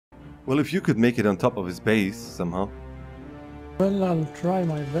Well, if you could make it on top of his base somehow. Well, I'll try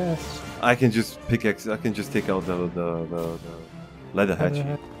my best. I can just pickaxe. I can just take out the leather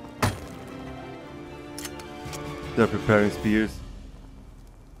hatchet. They're preparing spears.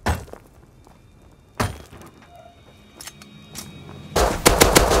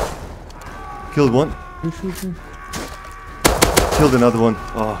 Killed one. You shooting? Killed another one.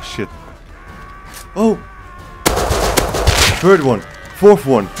 Oh shit. Oh. Third one. Fourth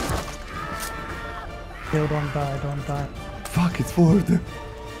one. Yo, don't die, don't die. Fuck, it's four of them.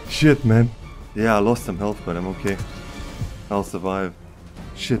 Shit, man. Yeah, I lost some health, but I'm okay. I'll survive.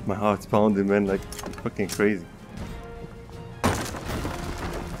 Shit, my heart's pounding, man, like fucking crazy.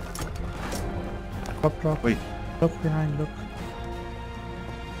 Drop. Wait. Look behind, look.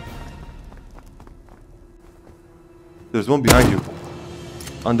 There's one behind you.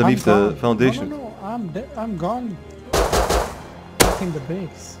 Underneath I'm the gone. foundation. No, I'm dead. I'm gone. Taking the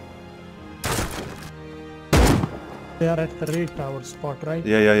base. They are at the raid tower spot, right?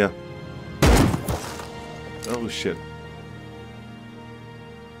 Yeah. Oh shit.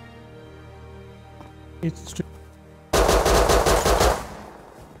 It's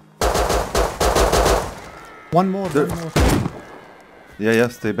one more. Yeah,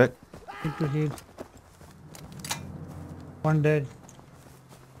 stay back. Need to heal. One dead.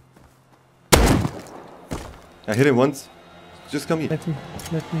 I hit him once. Just come here. Let me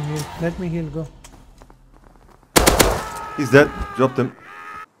heal. Let me heal. Go. He's dead. Dropped him.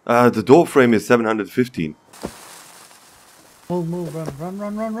 The door frame is 715. Move,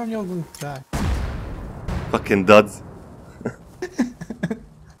 run. You're going to die. Fucking duds.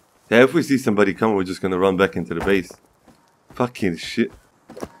 Yeah, if we see somebody coming, we're just gonna run back into the base. Fucking shit.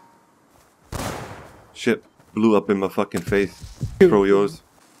 Shit. Blew up in my fucking face. Throw yours.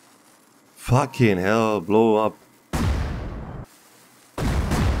 Fucking hell, blow up.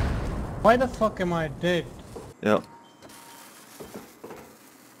 Why the fuck am I dead? Yeah.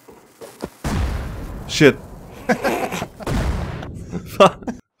 Shit.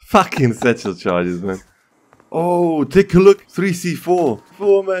 Fucking satchel charges, man. Oh, take a look. 3C4.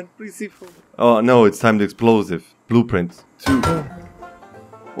 4, man. 3C4. Oh, no, it's timed explosive. Blueprint. 2.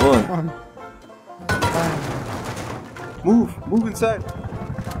 1. Move inside.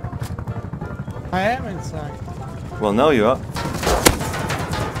 I am inside. Well, now you are.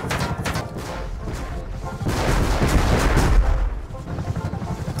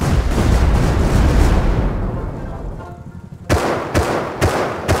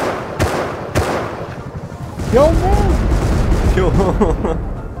 Yo, move! Yo.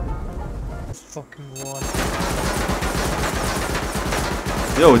 Fucking wall.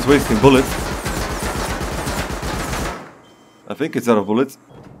 Yo, it's wasting bullets. I think it's out of bullets.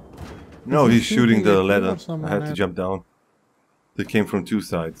 No, he's shooting the ladder. I had to jump down. They came from two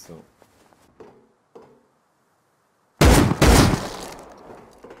sides, so.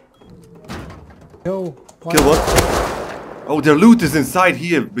 Yo, Kill one. Oh, their loot is inside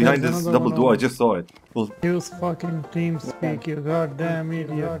here, behind this double door. I just saw it. Well, use fucking TeamSpeak, you goddamn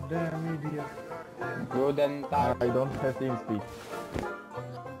idiot. Good and I don't have TeamSpeak.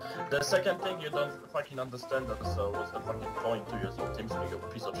 The second thing you don't fucking understand that, so what's the fucking point to use TeamSpeak, you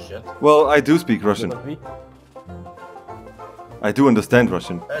piece of shit? well, I do speak Russian. I do understand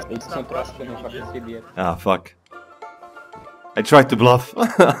Russian. It's not Russian, you fucking idiot. Ah, fuck. I tried to bluff.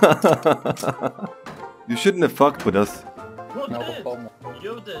 You shouldn't have fucked with us. Who did?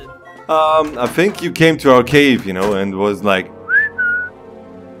 You did. I think you came to our cave, you know, and was like...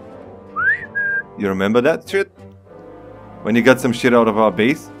 You remember that shit? When you got some shit out of our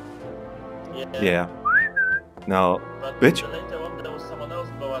base? Yeah. Now, But bitch. later on there was someone else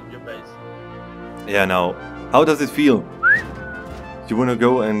blow up your base. Yeah, now, how does it feel? You wanna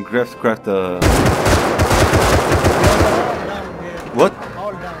go and craft the... What?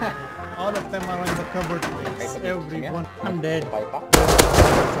 All down here. All of them are in the cupboard. Everyone. I'm dead.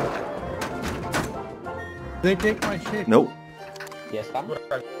 They take my shit. No. Yes, I'm.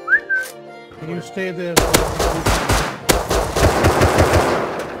 Can you stay there?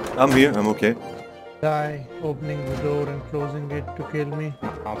 I'm here, I'm okay. Die opening the door and closing it to kill me.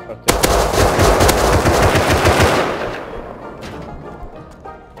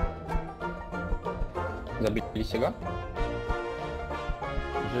 Zabiliście go?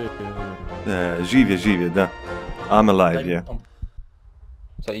 Żywie, da. I'm alive, yeah.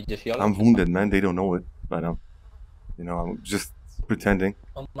 Co, idziesz Jolo? I'm wounded, man. They don't know it, but you know, I'm just pretending.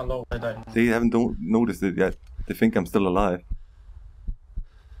 On my low, I died. They don't noticed it yet. They think I'm still alive.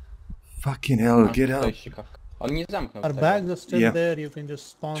 Fucking hell, get To out. jest ciekawka. On nie zamknął Our tego. bags are still Yeah. there. You can just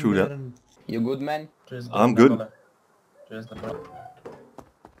spawn True there that. and You good man? Czy jest I'm na good. dole? Czy jest na dole?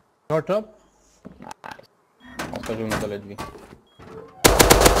 Short up. Otworzył na dole drzwi.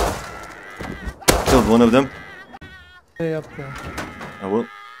 Killed one of them. Stay up there. I will.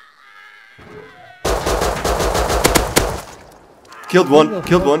 Killed Who one. the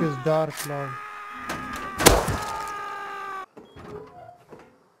Killed fuck one. is Dark Lord?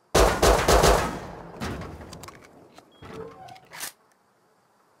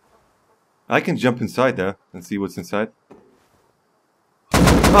 I can jump inside there and see what's inside.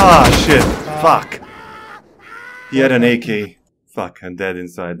 Ah, shit. Fuck. He had an AK. Fuck, I'm dead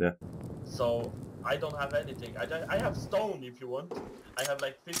inside there. So I don't have anything. I have stone if you want. I have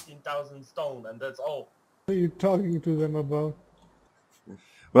like 15,000 stone and that's all. What are you talking to them about?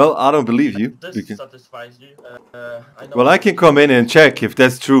 Well, I don't believe you. This because- satisfies you. I know. Well, I can come in and check if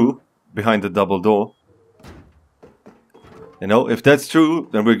that's true behind the double door. You know, if that's true,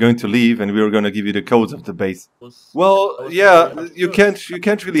 then we're going to leave and we're going to give you the codes of the base. Well, yeah, you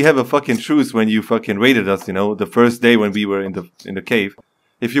can't really have a fucking truce when you fucking raided us, you know, the first day when we were in the cave.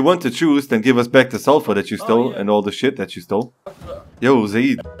 If you want to choose, then give us back the sulfur that you stole and all the shit that you stole. Yo,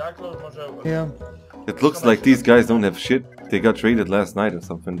 Zaid, Dark Lord może... Yeah. it looks like these guys don't have shit. They got raided last night or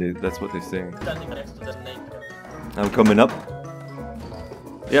something. That's what they're saying. Standing next to the snake. I'm coming up.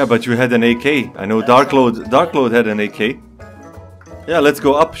 Yeah, but you had an AK. I know Dark Lord had an AK. Yeah, let's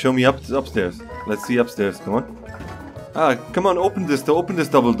go up. Show me upstairs. Let's see upstairs. Come on. Ah, come on. Open this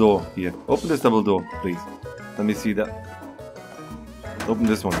double door here. Open this double door, please. Let me see that. Open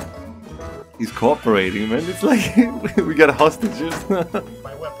this one. He's cooperating, man. It's like we got hostages.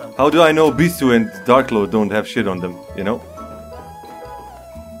 My weapon. How do I know Bisu and Dark Lord don't have shit on them? You know.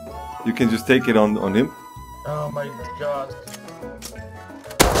 You can just take it on him. Oh my god.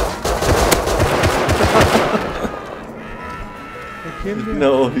 They killed him.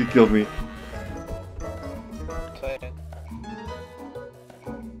 No, he killed me.